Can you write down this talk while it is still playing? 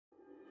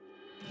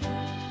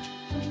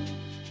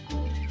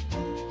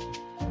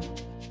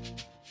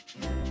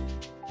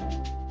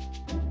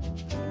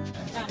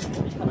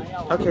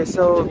Okay,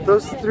 so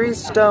those 3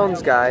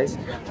 stones, guys,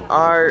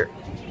 are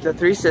the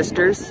 3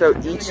 sisters, so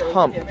each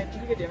hump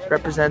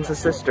represents a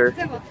sister.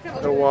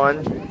 So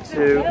 1,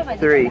 2,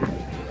 3.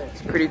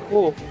 It's pretty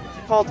cool.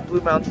 It's called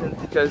Blue Mountain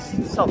because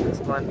it's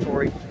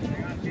self-explanatory.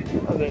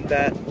 Other than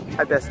that,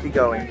 I best be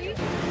going.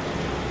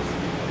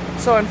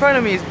 So in front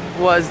of me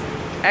was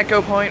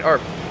Echo Point, or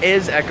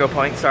is Echo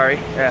Point, sorry.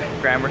 Yeah,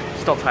 grammar,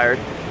 still tired.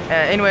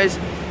 Anyways,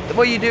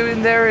 what you do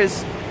in there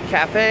is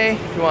cafe,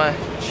 if you want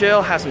to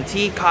chill, have some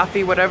tea,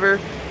 coffee, whatever,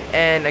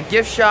 and a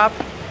gift shop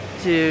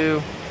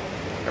to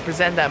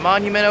represent that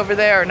monument over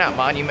there, or not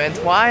monument,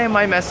 why am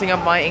I messing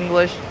up my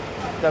English?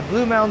 The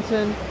Blue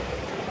Mountain,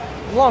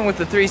 along with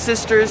the 3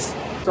 sisters.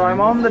 So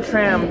I'm on the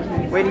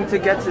tram, waiting to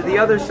get to the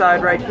other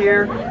side right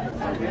here.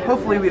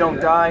 Hopefully we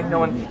don't die, no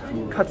one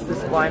cuts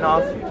this line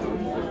off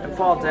and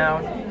fall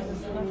down.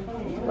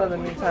 But in the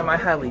meantime, I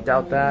highly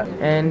doubt that.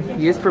 And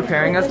he is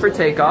preparing us for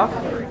takeoff.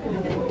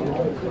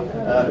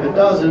 If it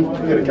doesn't,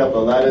 we've got a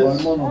couple of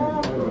ladders.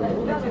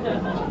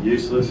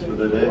 Useless, but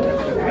they're there.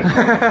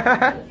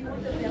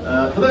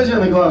 For those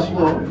on the glass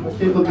floor,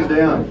 keep looking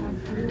down.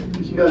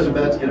 You guys are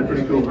about to get a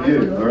pretty cool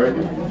view, I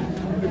reckon.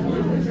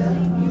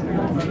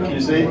 Can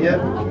you see it yet?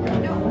 How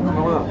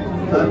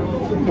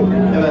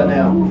about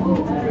now?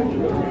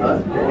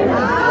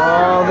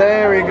 Oh,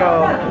 there we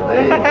go.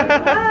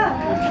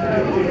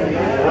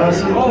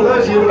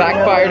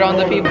 Backfired on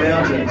the people.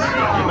 Mountains.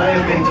 You may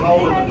have been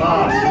told in the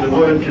past the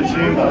word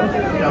katoomba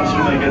comes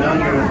from the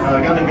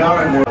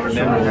Gunagaran word.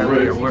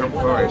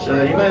 So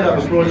he made up a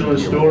fraudulent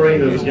story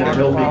that was going to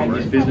help him in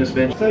his business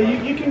venture. So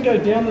you can go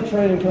down the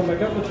train and come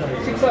back up the train.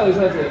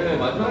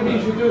 Maybe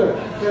you should do it.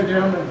 Go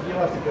down and you'll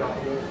have to go.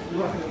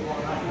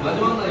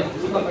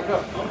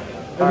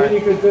 And then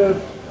you could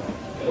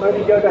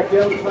maybe go back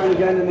down the train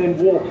again and then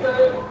walk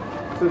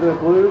to the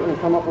blue and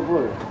come up the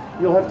blue.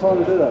 You'll have time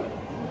to do that.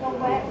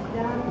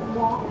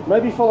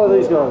 Maybe follow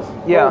these guys.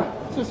 Yeah.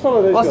 Just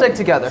follow these guys. We'll stick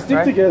together.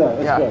 Stick together.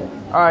 Let's go.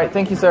 Alright,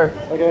 thank you, sir.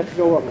 Okay,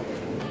 you're welcome.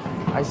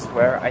 I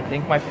swear, I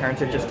think my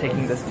parents are just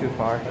taking this too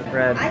far.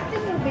 Red. I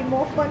think it would be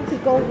more fun to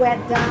go wet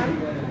down.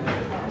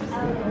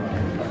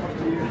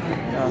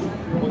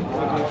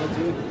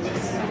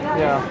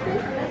 Yeah.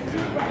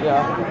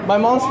 My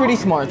mom's pretty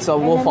smart, so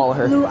we'll follow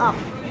her. Blue up.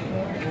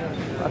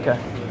 Okay.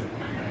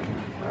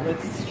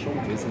 It's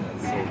short, isn't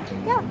it? So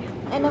Yeah.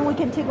 And then we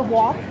can take a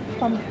walk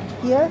from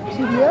here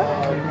to here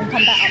and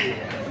come back up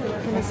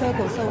in a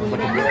circle. So we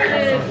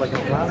don't. Like a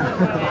plan.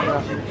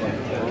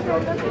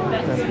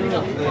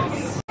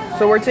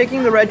 So we're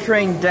taking the red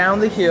train down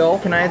the hill.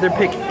 Can I either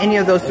pick any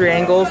of those 3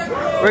 angles?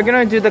 We're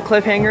gonna do the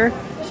cliffhanger.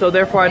 So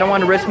therefore I don't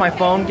want to risk my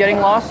phone getting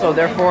lost, so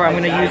therefore I'm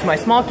going to use my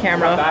small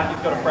camera,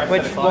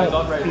 which won't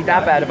be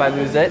that bad if I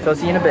lose it. So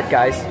see you in a bit,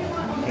 guys.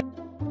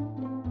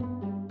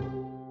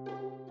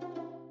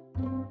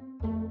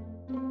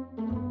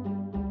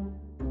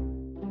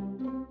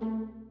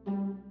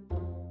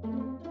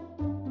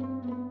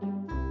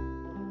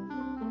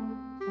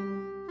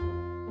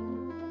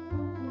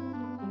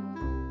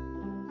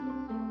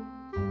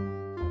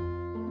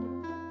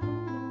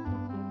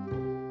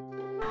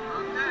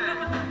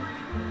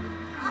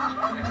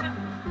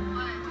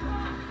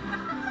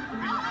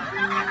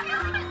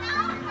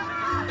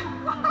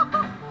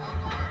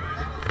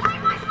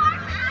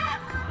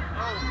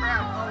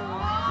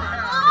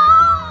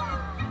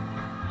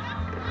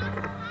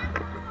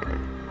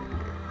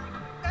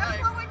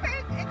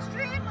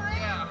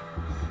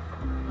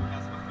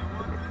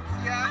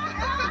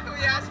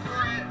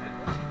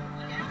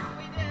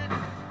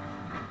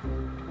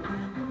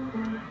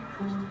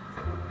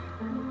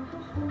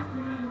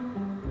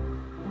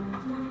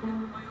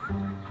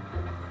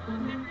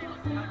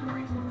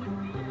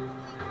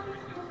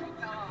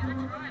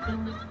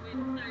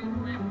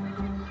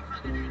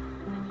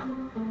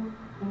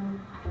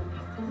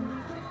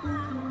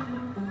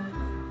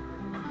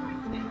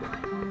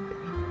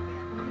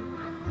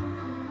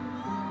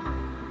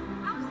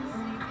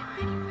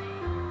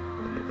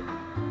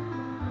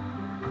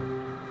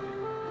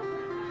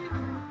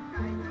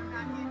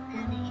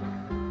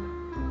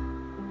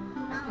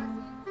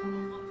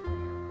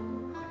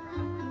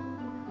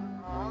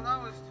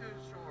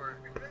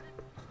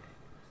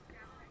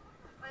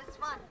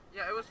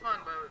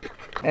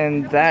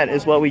 And that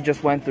is what we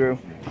just went through.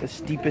 The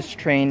steepest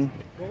train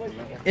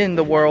in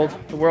the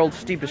world's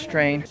steepest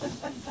train.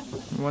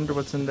 I wonder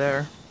what's in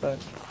there, but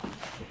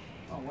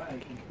I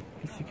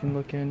guess you can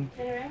look in.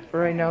 But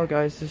right now,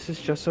 guys, this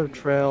is just a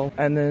trail.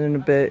 And then in a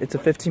bit, it's a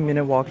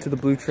 15-minute walk to the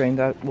blue train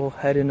that will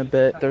head in a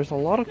bit. There's a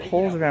lot of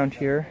coals around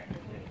here.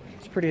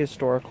 It's pretty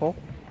historical.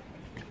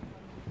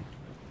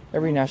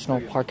 Every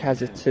national park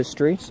has its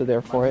history, so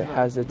therefore it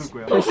has its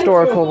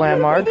historical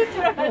landmark.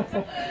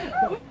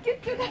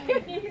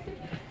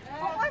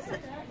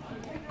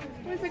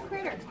 There's a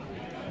critter.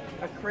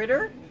 A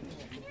critter?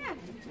 Yeah,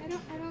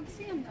 I don't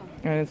see him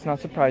though. And it's not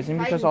surprising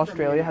because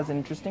Australia has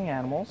interesting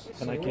animals.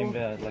 when I came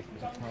there like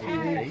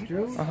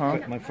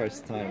 2008, my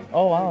first time.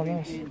 Oh wow,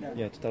 nice.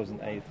 Yeah,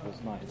 2008 was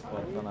nice,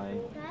 but when I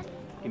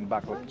came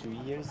back like 2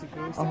 years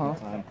ago, second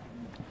time,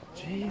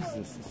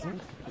 Jesus,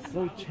 it's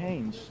so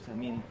changed. I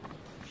mean,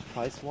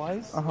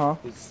 price-wise, the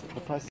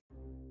price.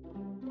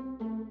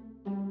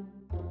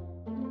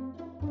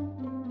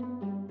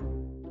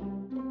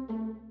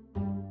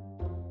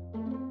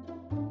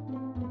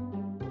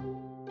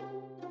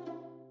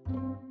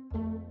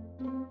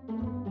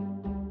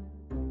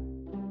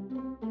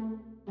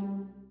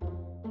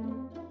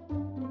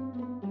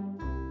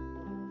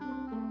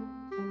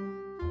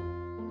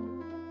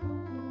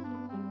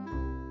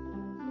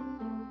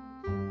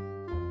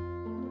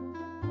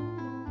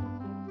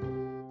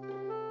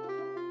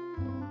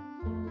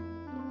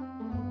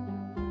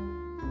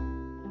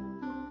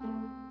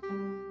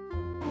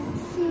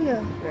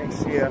 Thanks,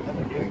 see ya.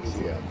 Thanks,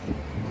 yeah.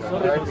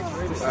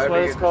 This is what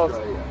it's called.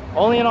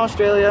 Only in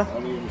Australia.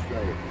 Only in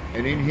Australia.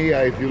 And in here,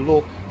 if you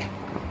look,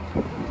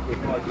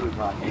 if I do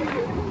right here,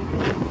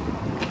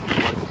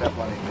 watch that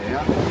one in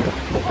there.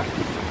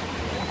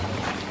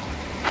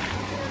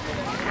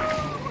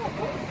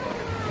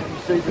 Can you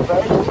see the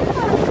base?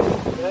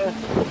 Yeah.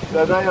 So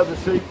they are the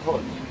seed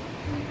pods.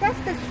 That's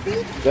the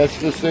seed. That's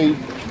the seed.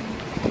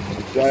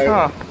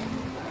 So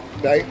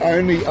they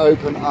only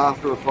open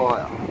after a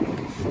fire.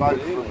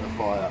 Smoke from the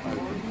fire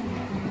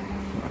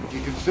opens.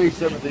 You can see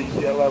some of these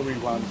yellowy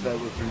ones. They were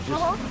from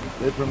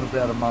they're from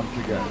about a month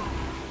ago.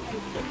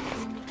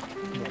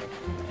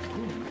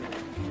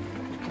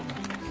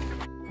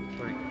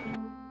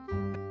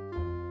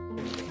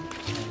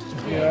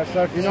 Yeah,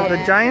 so if you're not,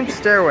 The giant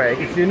stairway.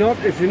 if you're not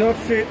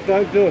fit,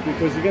 don't do it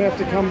because you're gonna have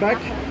to come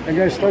back and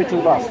go straight to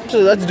the bus.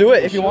 Actually, let's do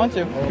it if you want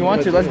to. If you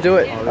want to, let's do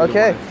it.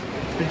 Okay.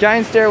 The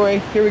giant stairway.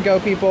 Here we go,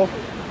 people.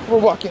 We're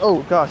walking.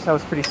 Oh gosh, that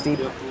was pretty steep.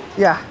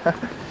 Yeah.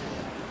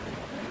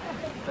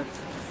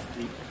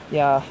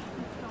 Yeah. So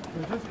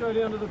just go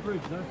down to the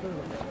bridge, no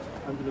further.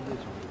 Under the bridge.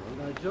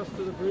 No, just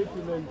to the bridge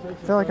and then take I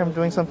feel like I'm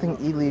doing something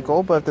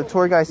illegal, but the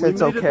tour guy said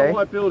it's We meet at okay. the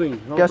white building.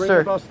 I'll Yes, bring sir.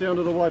 the bus down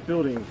to the white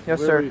building. Yes,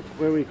 where sir.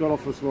 Where we got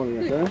off this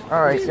morning, okay?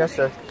 All right. Yes,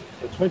 sir.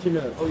 20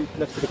 minutes. Oh,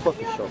 next to the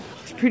coffee shop.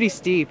 It's pretty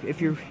steep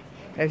if you,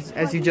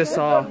 as you just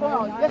saw,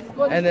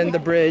 and then the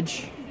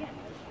bridge.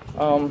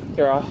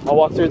 Here I'll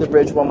walk through the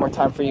bridge one more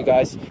time for you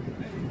guys.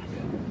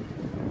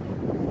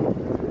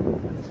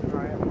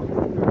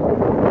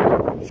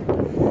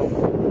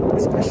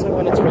 Especially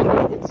when it's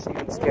windy, it's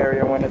even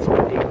scarier when it's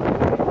windy. Here we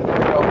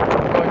go,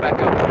 going back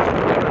up.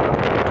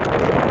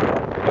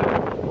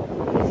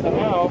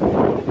 Somehow,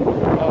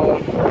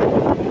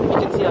 you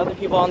can see other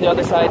people on the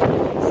other side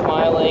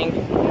smiling.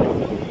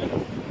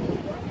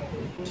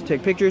 To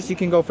take pictures, you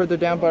can go further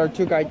down, but our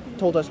tour guide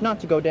told us not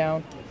to go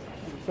down.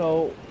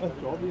 So,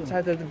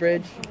 side of the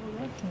bridge,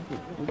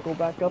 we go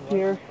back up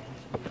here,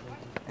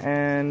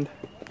 and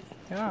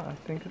yeah, I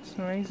think it's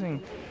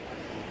amazing.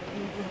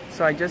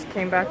 So I just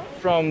came back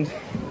from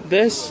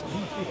this.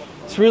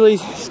 It's really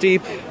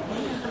steep.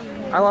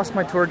 I lost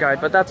my tour guide,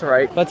 but that's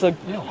alright. That's a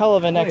hell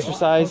of an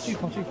exercise.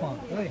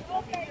 And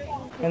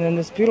then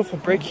this beautiful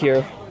brick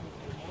here.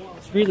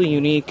 It's really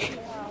unique.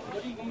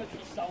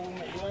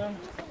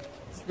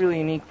 It's really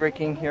unique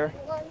bricking here.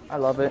 I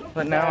love it.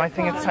 But now I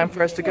think it's time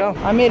for us to go.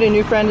 I made a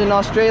new friend in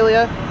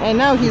Australia, and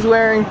now he's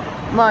wearing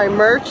my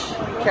merch,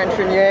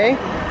 Kentren.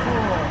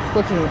 It's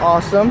looking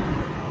awesome.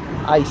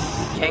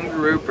 Ice.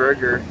 Kangaroo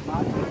burger.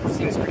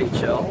 Seems pretty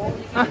chill.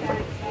 That's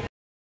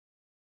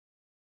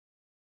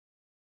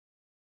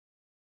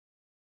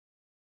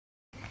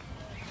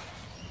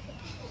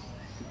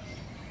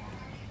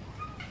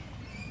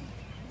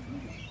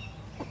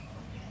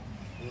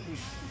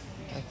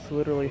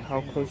literally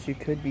how close you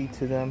could be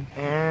to them.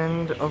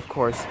 And of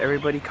course,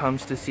 everybody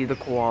comes to see the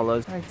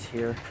koalas. Right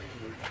here.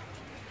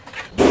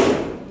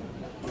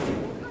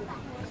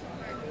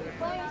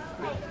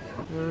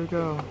 There we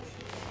go.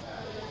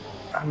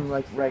 I'm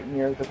like right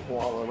near the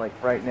koala, like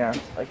right now.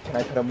 Like, can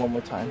I pet him one more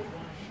time?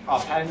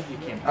 Oh, pet him, you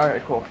can.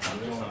 Alright, cool.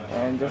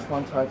 And just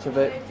one touch of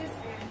it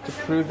to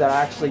prove that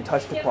I actually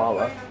touched the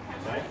koala.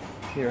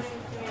 Here.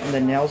 And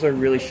the nails are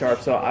really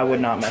sharp, so I would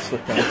not mess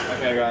with them.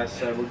 Okay, guys,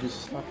 so we'll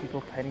just Saw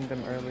people petting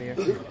them earlier.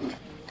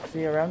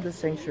 See, around the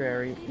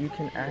sanctuary, you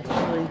can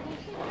actually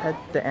pet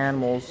the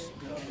animals.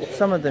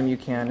 Some of them you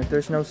can. If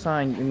there's no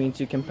sign, it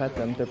means you can pet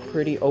them. They're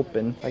pretty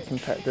open. I can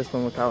pet this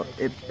one without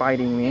it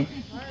biting me.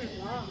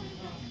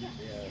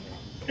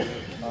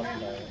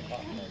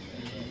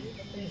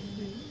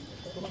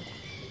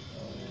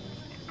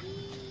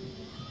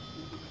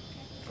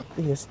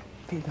 Yes,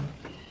 feed them.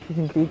 You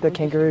can feed the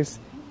kangaroos.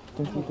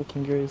 You can feed the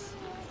kangaroos.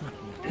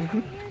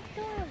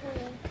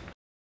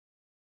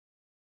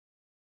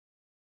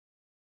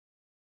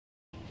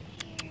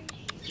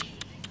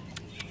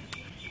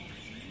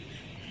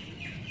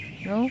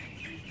 No?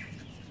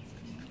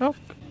 No?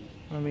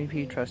 Or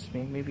maybe he trusts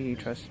me. Maybe he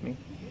trusts me.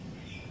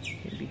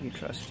 Maybe he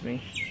trusts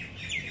me.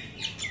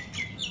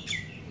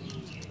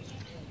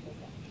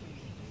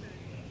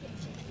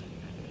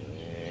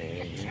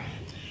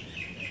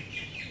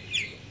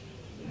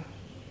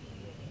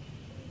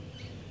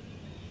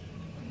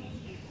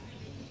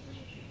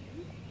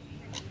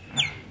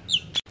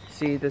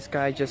 See, this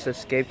guy just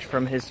escaped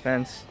from his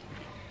fence.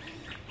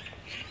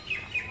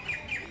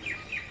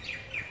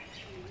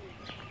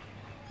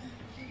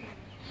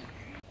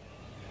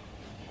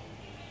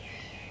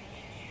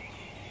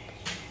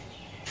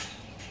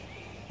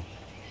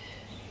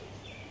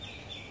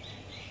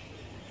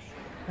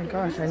 my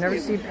gosh, I never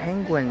see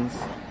penguins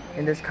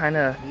in this kind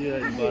of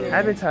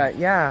habitat.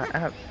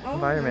 Yeah,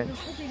 environment.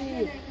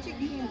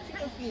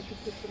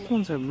 This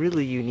one's a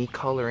really unique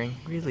coloring.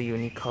 Really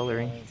unique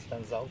coloring. It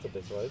stands out a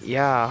bit, right?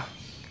 Yeah,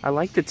 I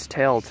liked its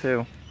tail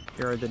too.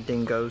 Here are the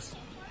dingoes.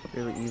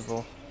 Really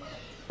evil.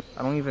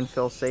 I don't even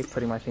feel safe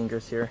putting my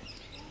fingers here.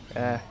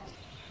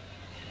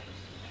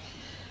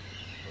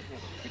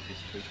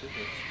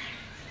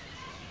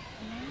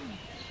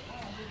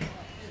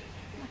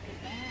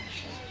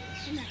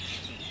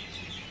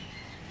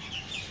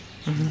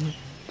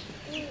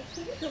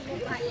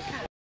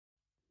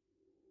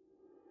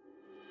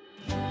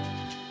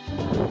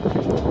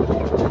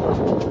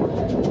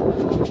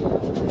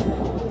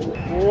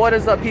 What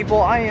is up,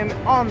 people? I am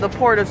on the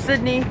port of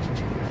Sydney.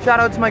 Shout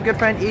out to my good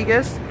friend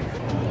Aegis.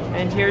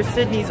 And here's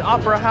Sydney's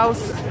Opera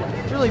House.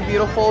 Really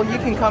beautiful. You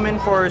can come in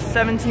for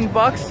 17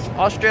 bucks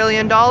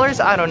Australian dollars.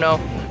 I don't know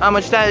how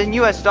much that in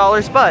US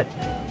dollars, but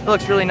it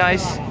looks really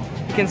nice.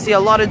 You can see a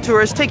lot of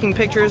tourists taking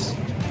pictures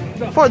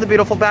for the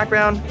beautiful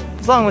background,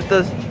 along with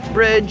the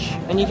bridge.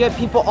 And you get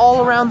people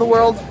all around the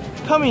world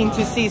coming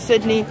to see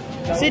Sydney.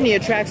 Sydney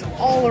attracts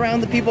all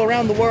around the people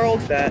around the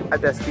world that I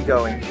best be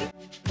going.